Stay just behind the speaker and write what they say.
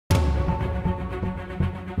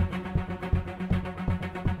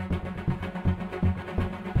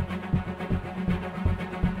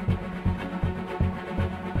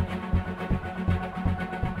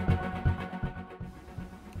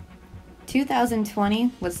2020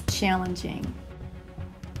 was challenging,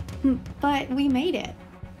 but we made it.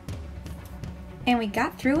 And we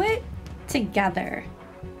got through it together.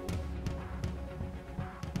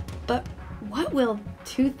 But what will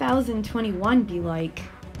 2021 be like?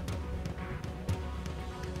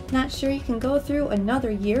 Not sure you can go through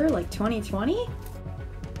another year like 2020?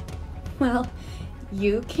 Well,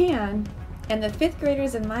 you can. And the 5th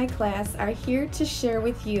graders in my class are here to share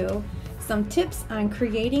with you some tips on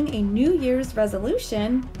creating a New Year's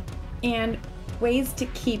resolution and ways to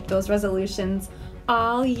keep those resolutions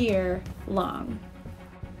all year long.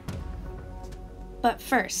 But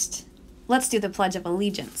first, let's do the Pledge of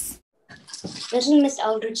Allegiance. This is Miss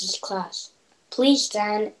Eldridge's class. Please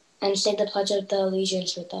stand and say the Pledge of the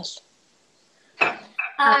Allegiance with us.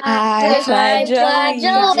 I pledge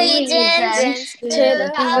allegiance to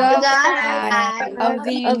the flag of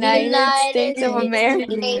the United States of America,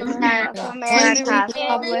 to the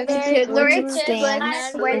republic for which it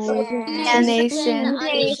stands, one nation,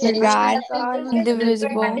 under God,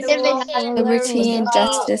 indivisible, liberty and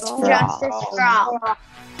justice for all.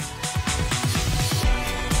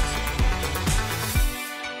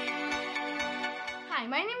 Hi,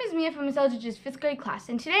 my name is Mia from Miss Eldridge's 5th grade class,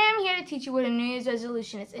 and today I'm here to teach you what a New Year's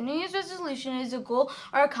resolution is. A New Year's resolution is a goal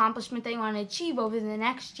or accomplishment that you want to achieve over the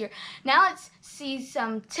next year. Now let's see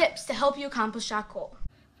some tips to help you accomplish that goal.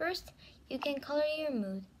 First, you can color your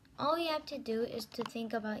mood. All you have to do is to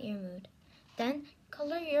think about your mood. Then,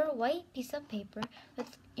 color your white piece of paper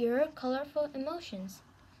with your colorful emotions.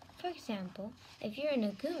 For example, if you're in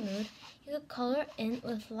a good mood, you could color in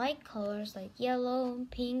with light colors like yellow,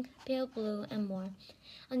 pink, pale blue, and more.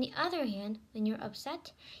 On the other hand, when you're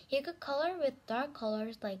upset, you could color with dark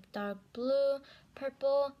colors like dark blue,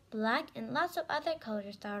 purple, black, and lots of other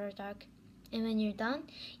colors that are dark. And when you're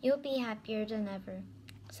done, you'll be happier than ever.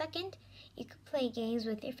 Second, you could play games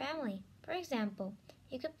with your family. For example,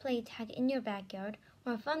 you could play tag in your backyard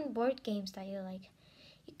or fun board games that you like.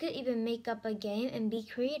 You could even make up a game and be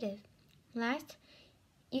creative. Last,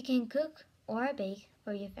 you can cook or bake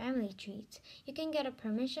for your family treats. You can get a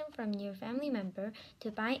permission from your family member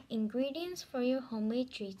to buy ingredients for your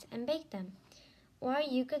homemade treats and bake them. Or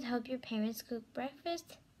you could help your parents cook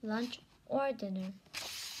breakfast, lunch, or dinner.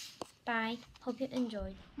 Bye. Hope you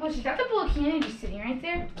enjoyed. Mosh, is that the bowl of candy just sitting right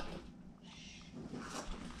there?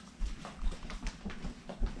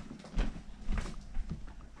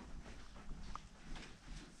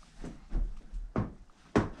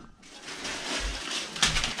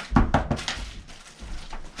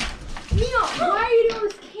 Why are you doing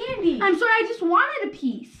this candy? I'm sorry, I just wanted a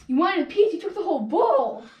piece. You wanted a piece? You took the whole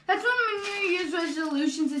bowl. That's one of my New Year's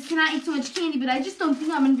resolutions is to not eat so much candy, but I just don't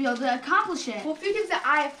think I'm going to be able to accomplish it. Well, a few tips that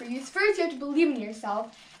I have for you is first you have to believe in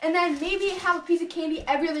yourself, and then maybe have a piece of candy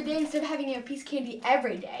every other day instead of having a piece of candy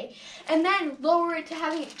every day. And then lower it to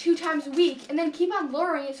having it 2 times a week, and then keep on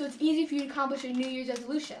lowering it so it's easy for you to accomplish a New Year's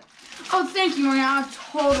resolution. Oh, thank you, Maria. I'll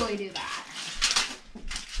totally do that.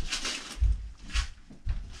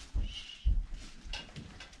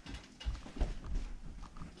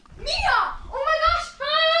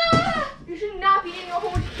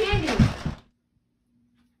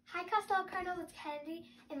 It's Kennedy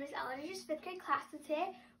in Miss Eldridge's 5th grade class, and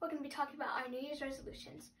today we're going to be talking about our New Year's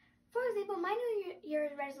resolutions. For example, my New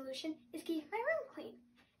Year's resolution is to keep my room clean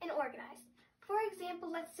and organized. For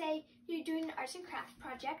example, let's say you're doing an arts and crafts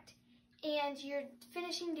project and you're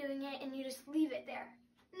finishing doing it and you just leave it there.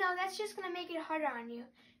 No, that's just going to make it harder on you.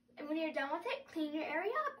 And when you're done with it, clean your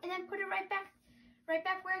area up and then put it right back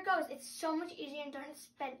where it goes. It's so much easier and don't have to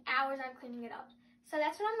spend hours on cleaning it up. So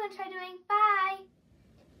that's what I'm going to try doing. Bye!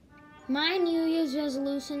 My New Year's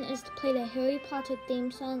resolution is to play the Harry Potter theme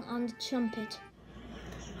song on the trumpet.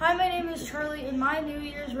 Hi, my name is Charlie, and my New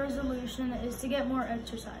Year's resolution is to get more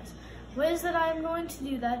exercise. Ways that I am going to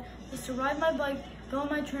do that is to ride my bike, go on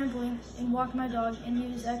my trampoline, and walk my dog, and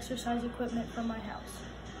use exercise equipment from my house.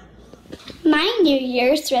 My New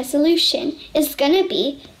Year's resolution is going to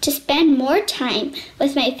be to spend more time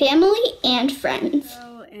with my family and friends.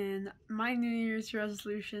 And my New Year's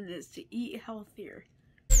resolution is to eat healthier.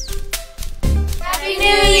 Happy New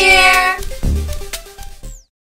Year!